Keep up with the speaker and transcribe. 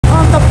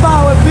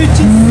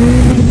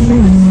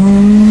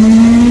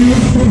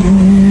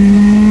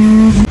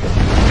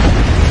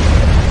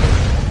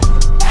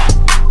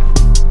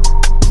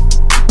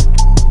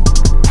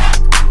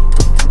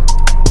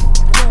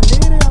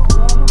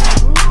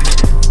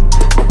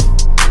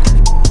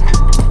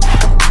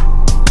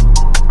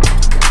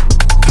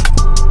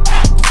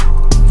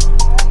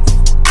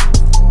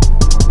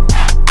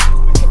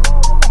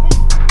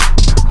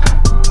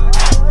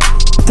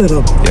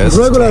Up. Yes.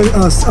 Regular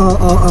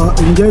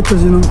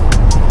injectors, you know.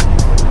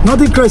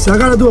 Nothing crazy. I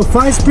gotta do a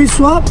 5-speed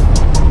swap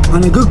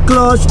and a good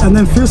clutch and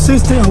then fuel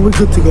system and we're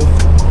good to go.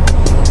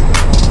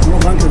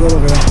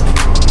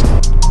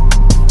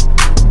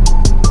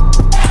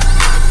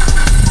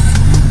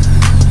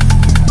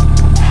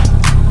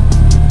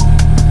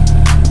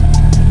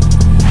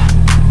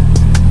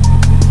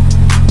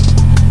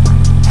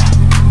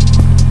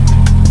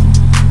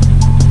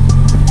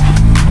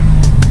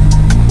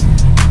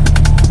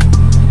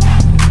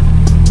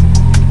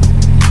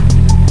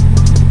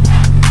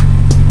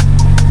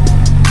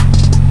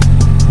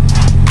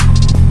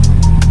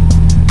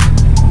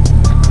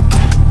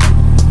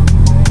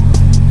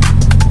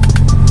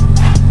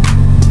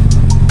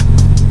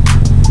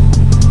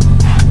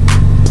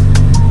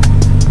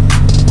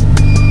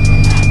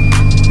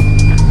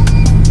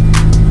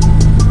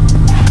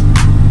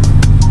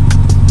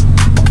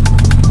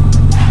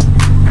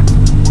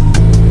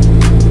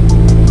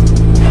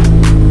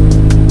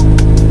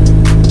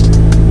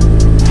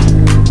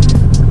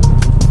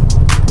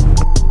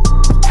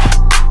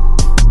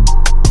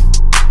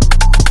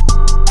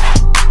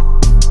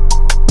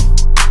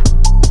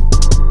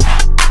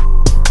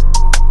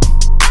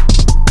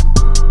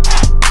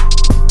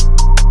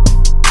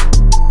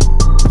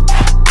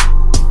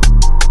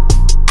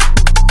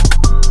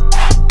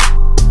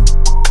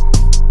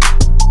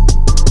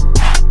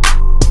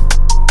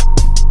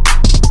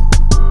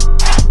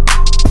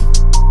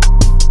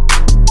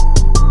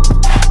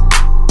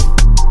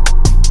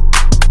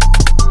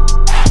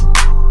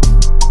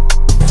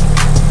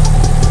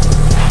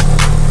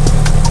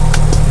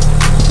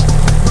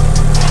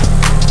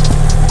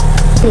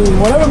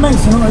 Whatever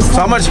makes, you know.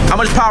 So how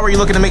much power are you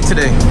looking to make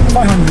today?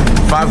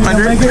 500.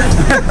 500?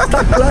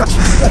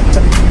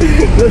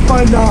 Let's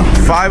find out.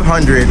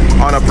 500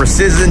 on a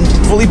precision,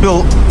 fully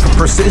built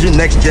precision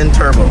next gen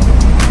turbo.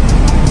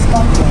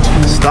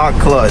 Stock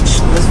clutch.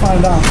 Let's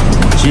find out.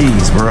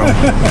 Jeez, bro.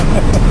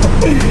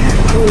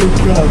 Holy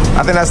crap.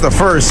 I think that's the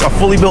first, a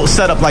fully built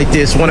setup like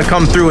this want to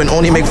come through and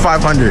only make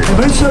 500.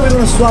 Eventually we're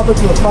going to swap it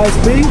to a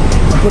 5-speed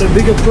and put a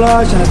bigger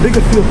clutch and a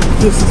bigger fuel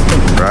system.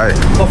 Right.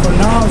 But for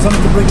now, it's only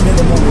to bring it in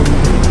the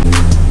motor.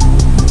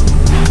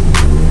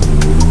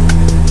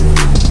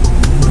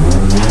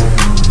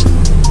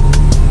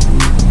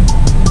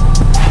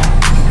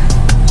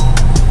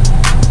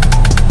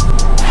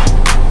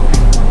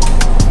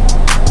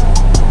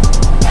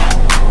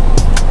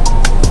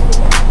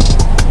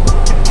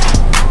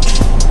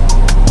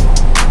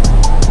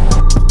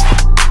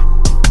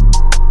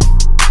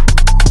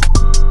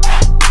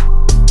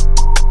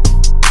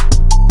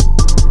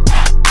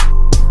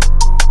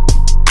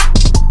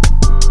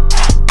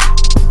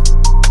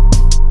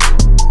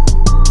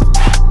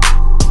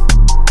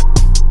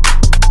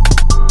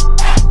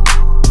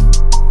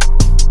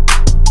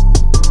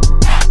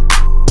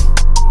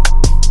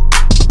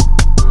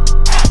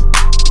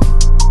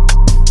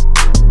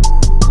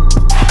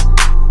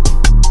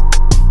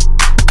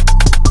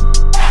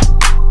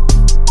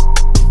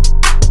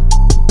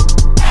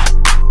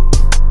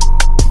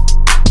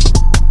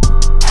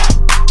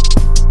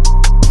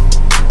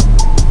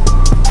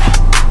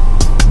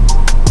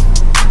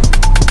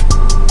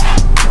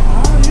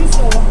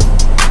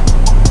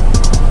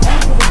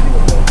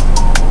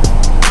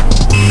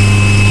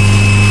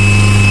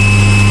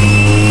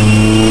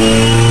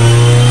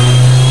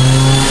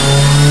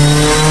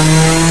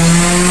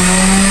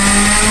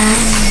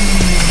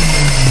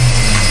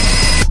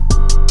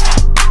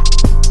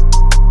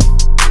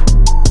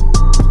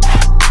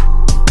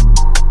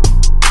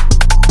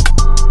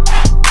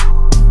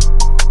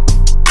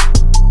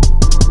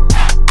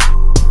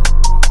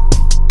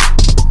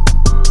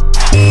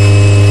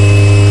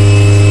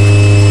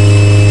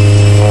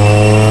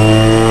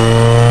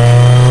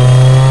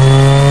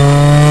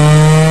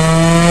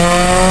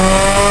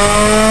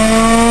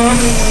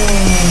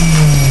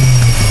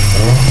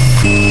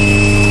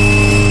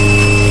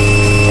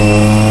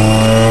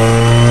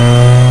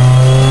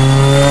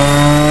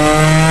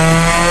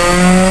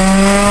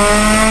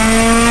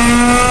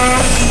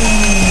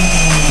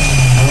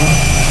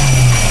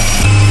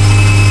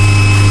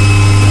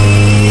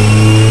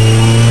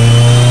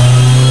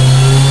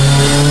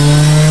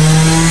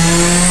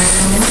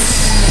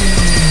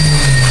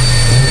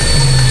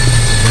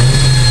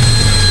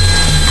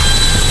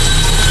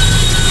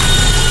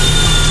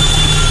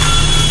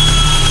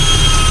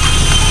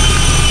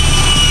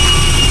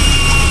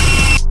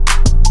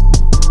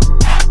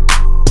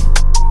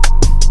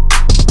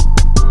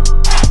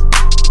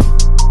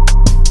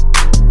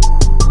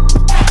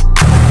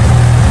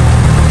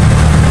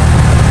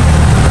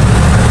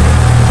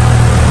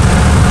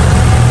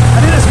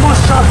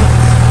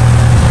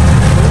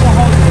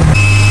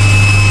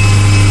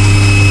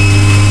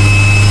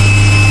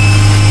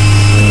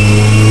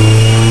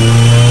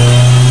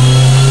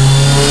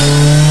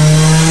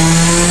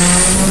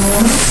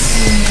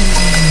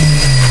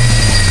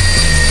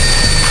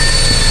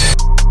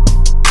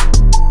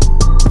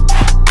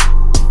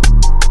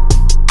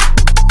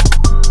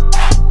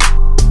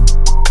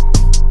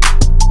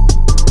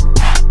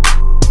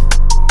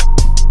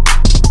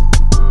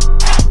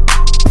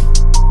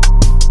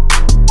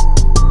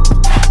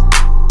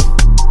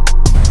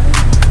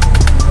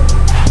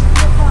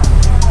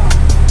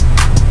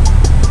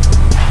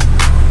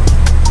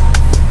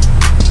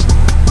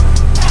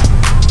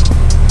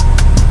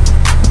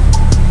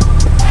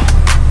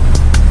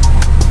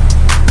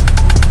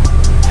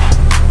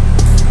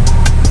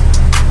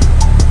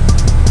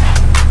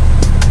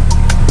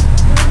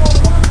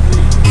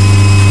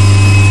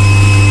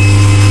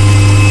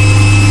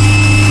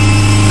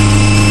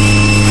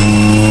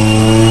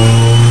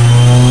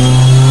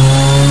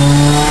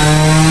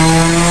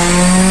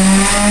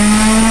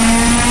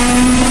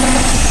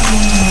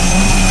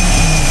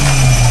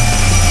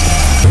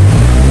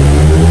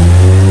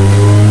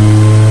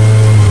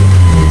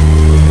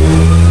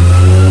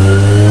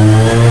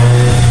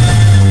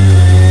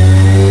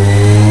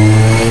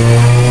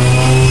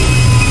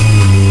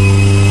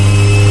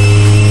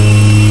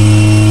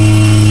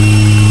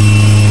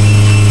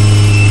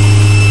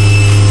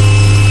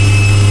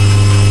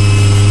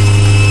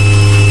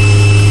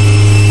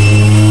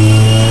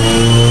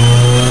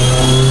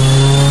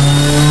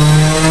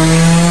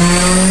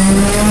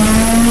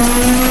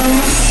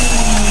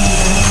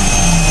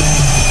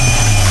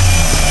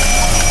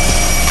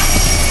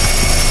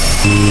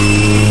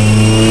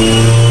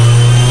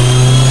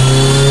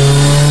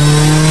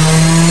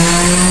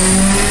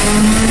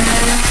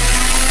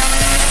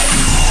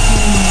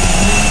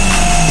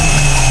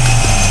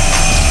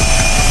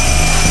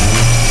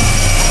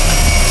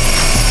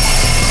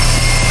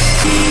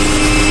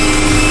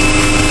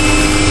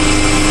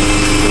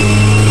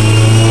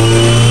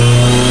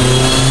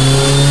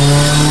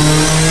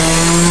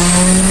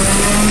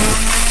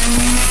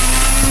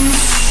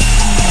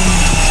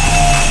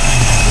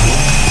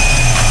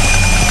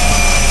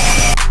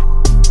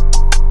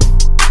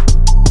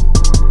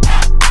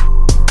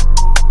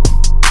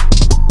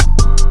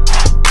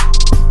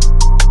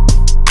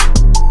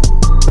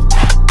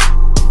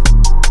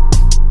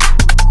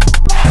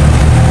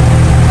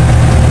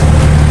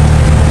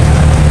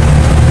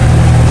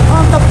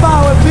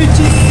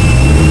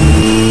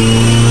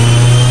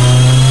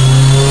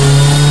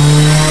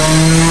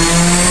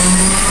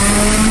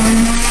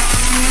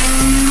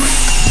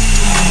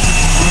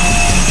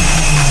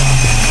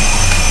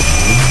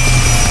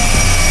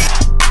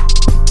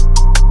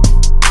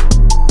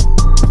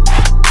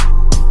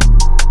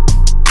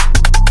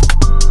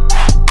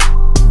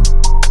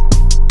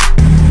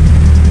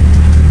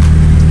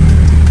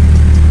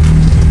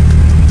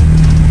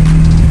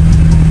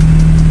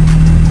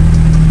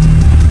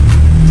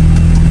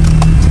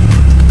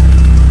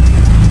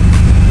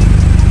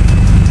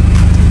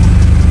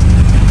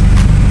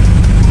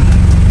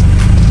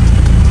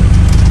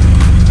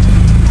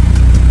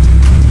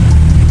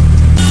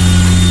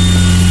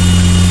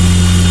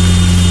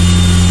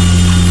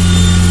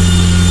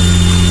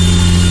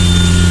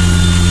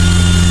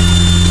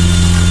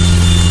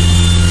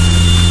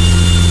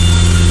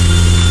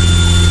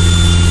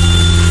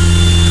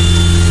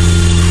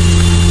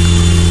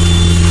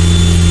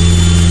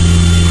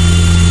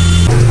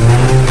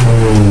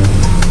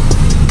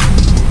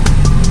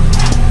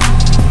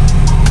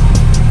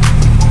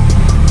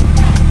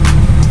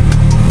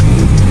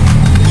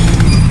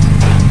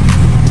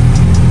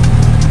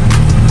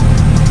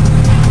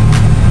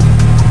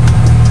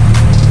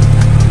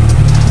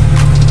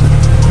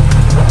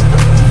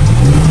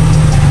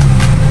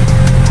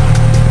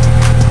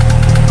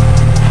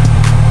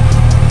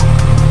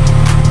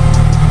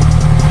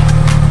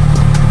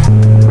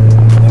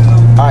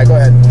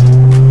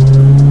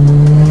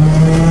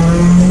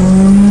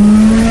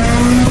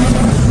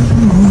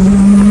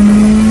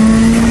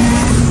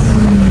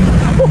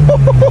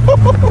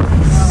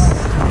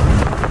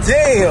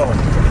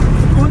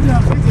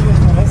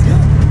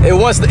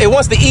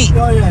 wants to eat.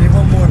 Oh yeah, it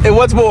wants more. It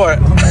wants more.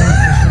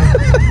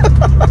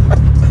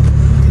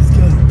 It's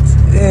good.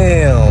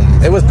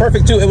 Damn. It was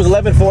perfect too. It was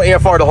 11.4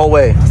 AFR the whole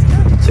way.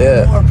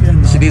 Yeah.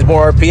 She needs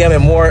more RPM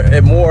and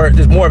more,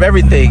 just more of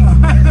everything.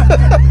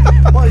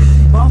 Boy,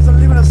 mom's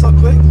leaving us so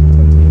quick. I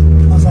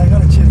was like, I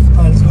gotta chill.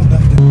 All right, let's go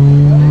back there.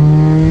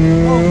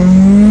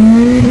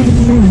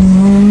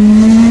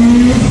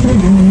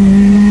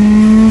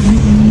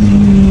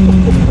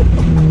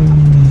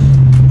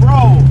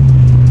 Bro,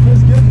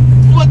 feels good.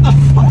 what the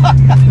fuck?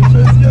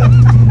 Feels good.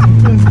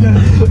 Feels good.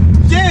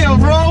 Damn,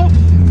 bro.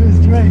 Feels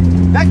great.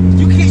 That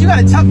you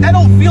gotta tell. That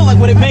don't feel like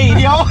what it made,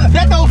 yo.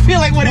 That don't feel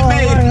like what it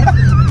made.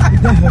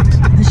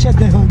 This shit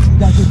they hooked.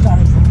 That's the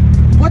time.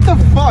 What the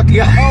fuck,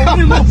 yo? Oh,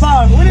 we need more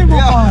power. We need more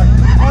power.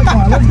 Hold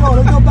on, let's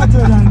go back to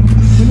it then.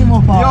 We need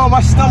more power. Yo,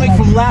 my stomach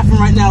from laughing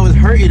right now is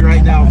hurting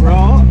right now,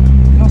 bro.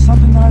 You know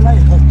something that I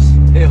like? Hooks.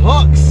 It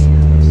hooks.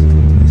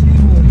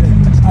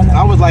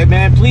 I was like,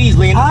 man, please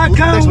lean. I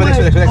can't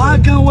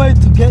wait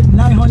to get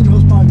 900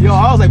 horsepower. Yo,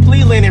 I was like,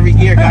 please lean every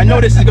gear. I know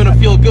this is gonna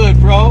feel good,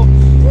 bro.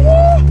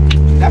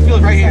 That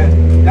feels right here.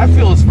 That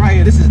feels right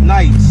here. This is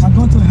nice. I'm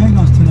going to the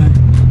hangouts tonight.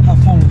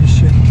 Have fun with this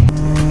shit.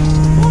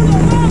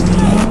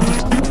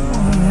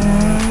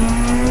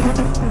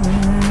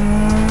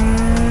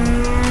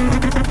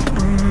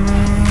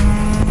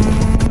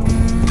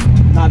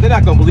 Nah, they're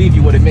not gonna believe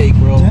you what it made,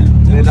 bro.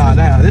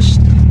 Nah, this.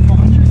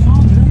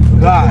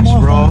 Gosh,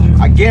 bro,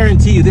 I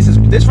guarantee you, this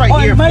right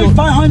here. It made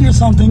 500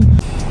 something.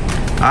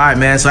 All right,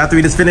 man. So after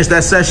we just finished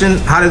that session,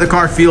 how did the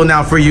car feel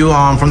now for you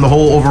from the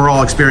whole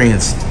overall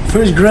experience?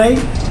 Feels great.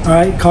 All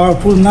right, car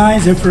pulls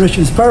nice.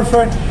 Information is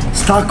perfect.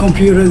 Stock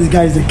computer. This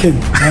guy is a kid.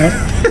 All right.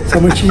 So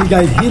make sure you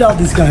guys hit out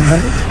this guy,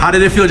 right? How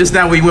did it feel just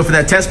now when you went for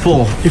that test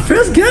pull? It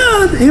feels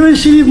good. Even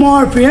she needs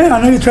more RPM.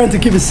 I know you're trying to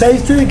keep it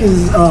safety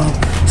because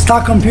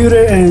stock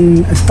computer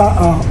and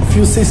stock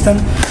fuel system.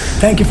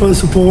 Thank you for the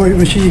support.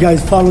 Make sure you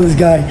guys follow this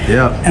guy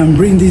and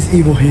bring this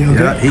evil here,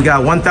 okay? Yeah, he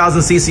got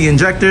 1,000cc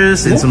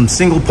injectors and some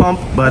single pump,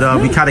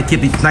 but we kind of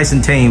keep it nice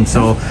and tame.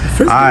 So,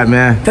 all right,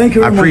 man. Thank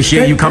you very much. I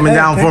appreciate you coming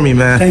down for me,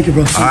 man. Thank you,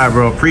 bro. All right,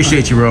 bro.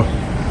 Appreciate you, bro.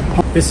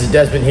 This is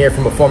Desmond here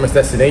from Performance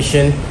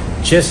Destination.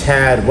 Just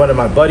had one of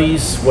my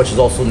buddies, which is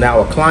also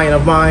now a client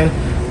of mine,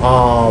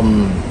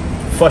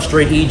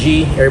 Frustrate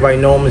EG. Everybody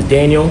know him as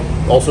Daniel.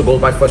 Also goes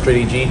by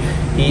Frustrate EG.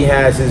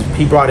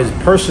 He brought his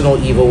personal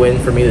Evo in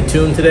for me to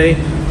tune today.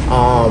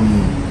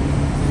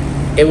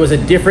 It was a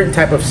different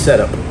type of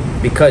setup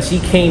because he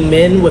came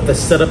in with a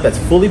setup that's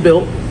fully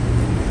built,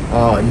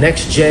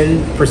 next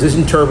gen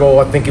precision turbo.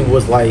 I think it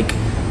was like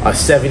a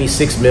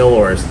 76 mil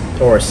or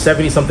a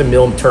 70 something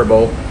mil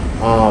turbo,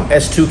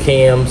 S2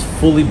 cams,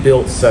 fully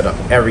built setup,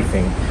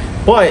 everything.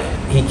 But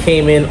he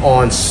came in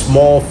on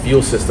small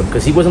fuel system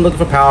because he wasn't looking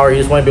for power. He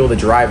just wanted to be able to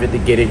drive it, to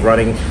get it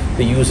running,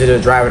 to use it, to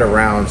drive it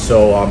around.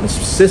 So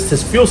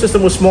his fuel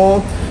system was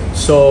small,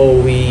 so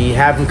we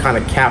have him kind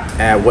of capped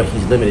at what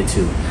he's limited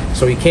to.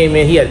 So he came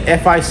in, he had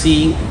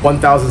FIC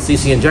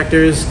 1000cc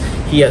injectors.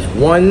 He has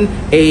one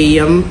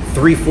AAM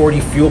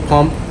 340 fuel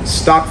pump,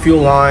 stock fuel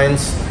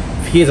lines.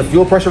 He has a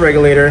fuel pressure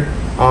regulator,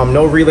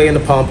 no relay in the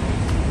pump.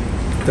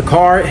 The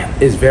car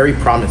is very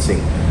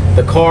promising.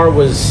 The car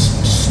was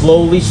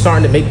slowly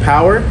starting to make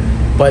power,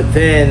 but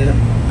then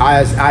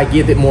as I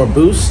give it more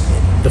boost,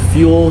 the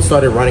fuel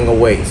started running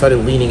away, started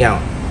leaning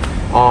out.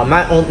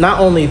 Not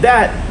only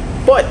that,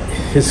 but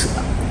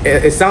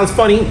it sounds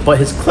funny, but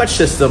his clutch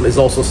system is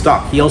also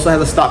stock. He also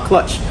has a stock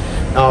clutch.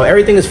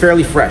 Everything is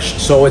fairly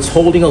fresh, so it's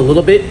holding a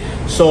little bit.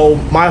 So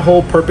my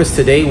whole purpose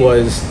today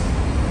was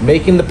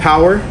making the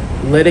power,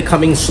 let it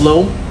come in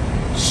slow,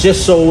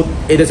 just so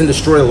it doesn't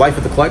destroy the life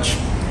of the clutch,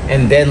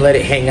 and then let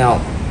it hang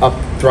out up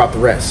throughout the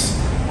rest.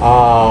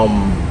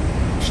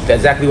 That's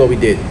exactly what we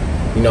did.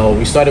 You know,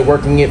 we started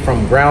working it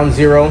from ground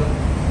zero,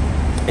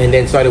 and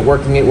then started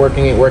working it.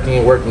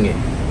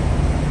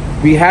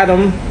 We had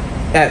them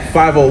at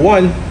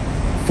 501,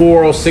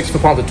 406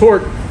 foot-pounds of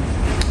torque,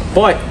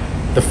 but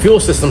the fuel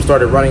system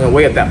started running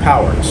away at that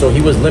power. So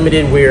he was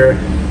limited where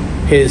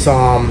his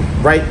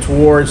right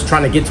towards,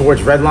 trying to get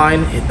towards red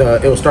line,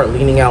 it will start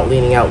leaning out.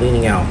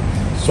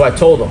 So I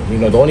told him, you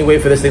know, the only way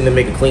for this thing to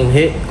make a clean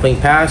hit, clean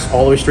pass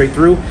all the way straight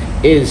through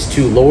is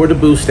to lower the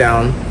boost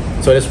down.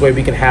 So this way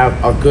we can have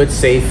a good,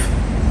 safe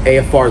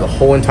AFR the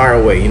whole entire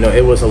way. You know,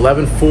 it was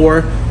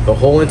 11.4 the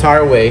whole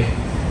entire way.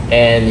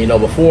 And, you know,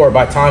 before,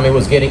 by the time it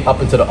was getting up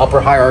into the upper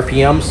high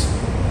RPMs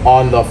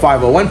on the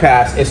 501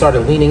 pass, it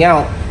started leaning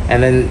out.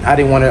 And then I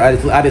didn't want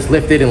to, I just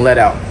lifted and let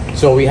out.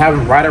 So we have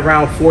him right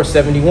around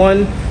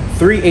 471,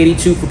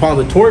 382 foot-pounds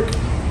of torque.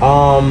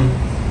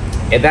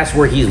 And that's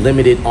where he's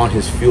limited on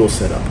his fuel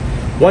setup.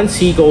 Once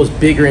he goes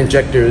bigger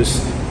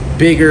injectors,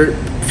 bigger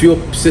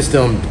fuel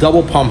system,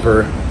 double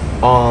pumper,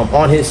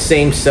 on his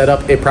same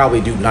setup, it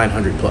probably do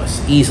 900 plus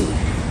easily.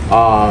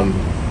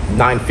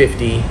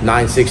 950,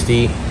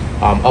 960,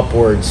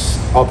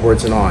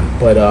 upwards and on.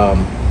 But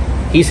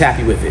he's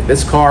happy with it.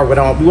 This car we went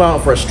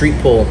out for a street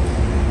pull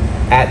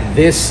at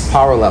this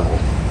power level,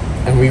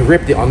 and we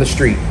ripped it on the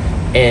street.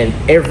 And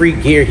every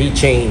gear he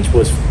changed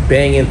was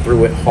banging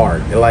through it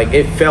hard. Like,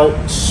 it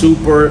felt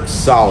super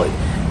solid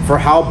for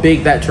how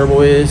big that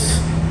turbo is,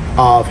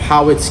 of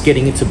how it's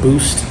getting into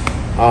boost.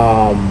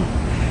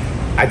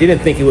 I didn't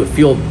think it would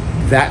feel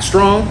that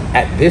strong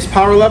at this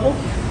power level,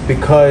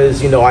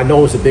 because, you know, I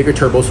know it's a bigger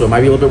turbo, so it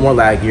might be a little bit more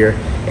laggier.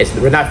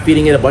 We're not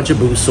feeding it a bunch of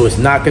boost, so it's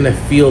not gonna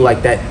feel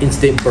like that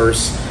instant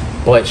burst.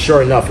 But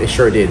sure enough, it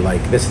sure did.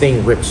 Like, this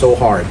thing ripped so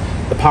hard.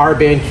 The power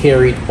band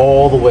carried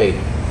all the way.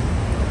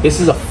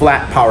 This is a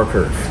flat power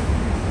curve.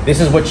 This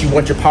is what you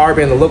want your power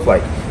band to look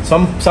like.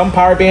 Some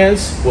power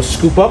bands will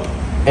scoop up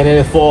and then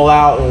it fall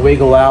out and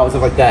wiggle out and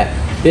stuff like that.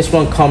 This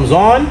one comes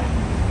on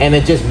and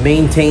it just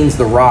maintains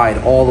the ride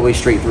all the way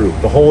straight through,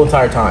 the whole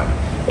entire time.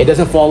 It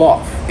doesn't fall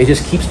off. It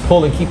just keeps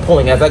pulling, keep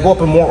pulling. As I go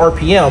up in more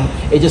RPM,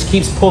 it just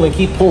keeps pulling,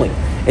 keep pulling.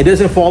 It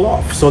doesn't fall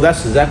off. So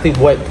that's exactly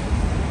what,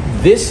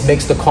 this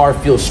makes the car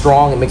feel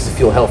strong. It makes it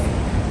feel healthy.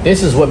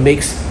 This is what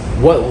makes,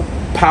 what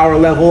power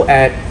level,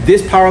 at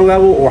this power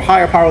level or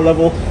higher power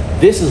level,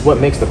 this is what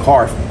makes the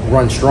car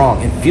run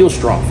strong and feel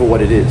strong for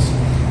what it is.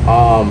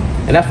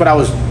 And that's what I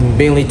was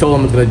mainly told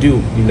I'm gonna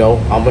do. You know,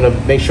 I'm gonna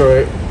make sure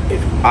it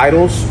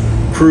idles,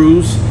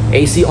 cruise,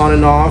 AC on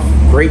and off,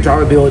 great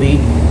drivability,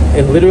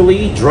 and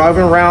literally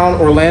driving around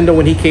Orlando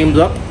when he came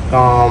up,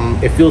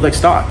 it feels like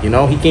stock. You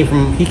know, he came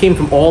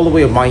from all the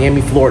way of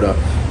Miami, Florida,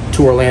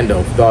 to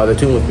Orlando, the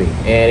tune with me,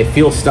 and it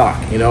feels stock.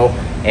 You know,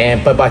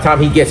 but by the time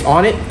he gets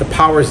on it, the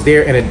power is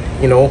there, and it,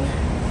 you know,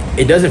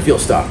 it doesn't feel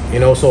stock. You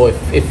know, so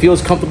it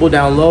feels comfortable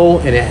down low,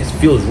 and it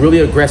feels really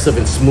aggressive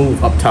and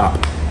smooth up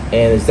top.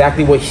 And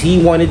exactly what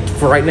he wanted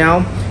for right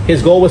now.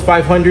 His goal was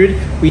 500.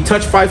 We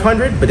touched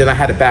 500, but then I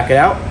had to back it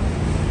out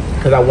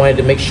because I wanted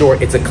to make sure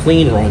it's a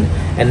clean run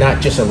and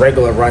not just a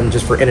regular run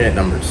just for internet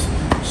numbers.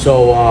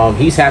 So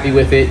he's happy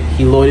with it.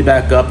 He loaded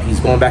back up. He's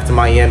going back to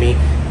Miami,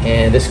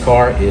 and this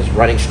car is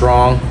running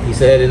strong. He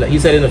said in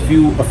a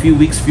few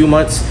weeks, few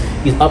months,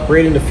 he's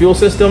upgrading the fuel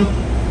system,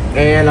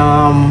 and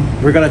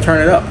we're gonna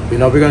turn it up. You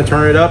know, we're gonna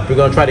turn it up. We're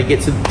gonna try to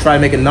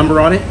make a number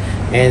on it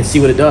and see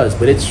what it does.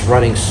 But it's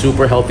running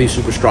super healthy,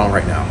 super strong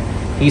right now.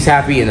 He's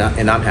happy, and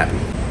I'm happy.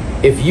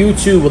 If you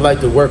too would like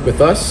to work with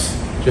us,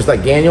 just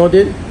like Daniel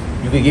did,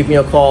 you can give me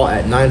a call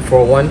at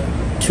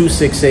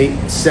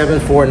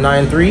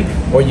 941-268-7493,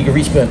 or you can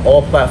reach me on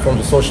all platforms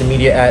of social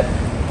media at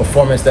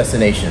Performance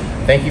Destination.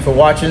 Thank you for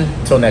watching.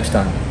 Until next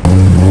time.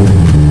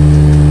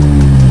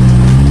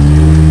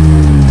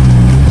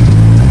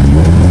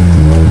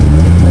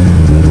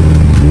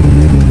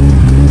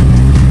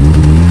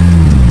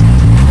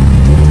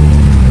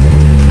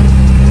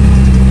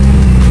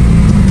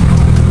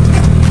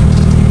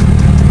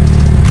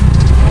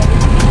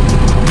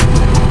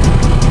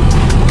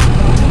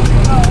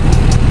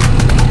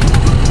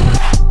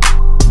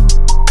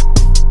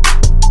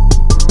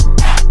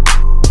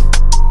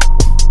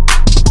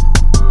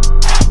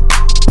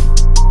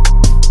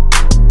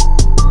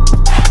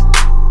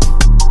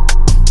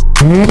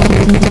 Mm-hmm.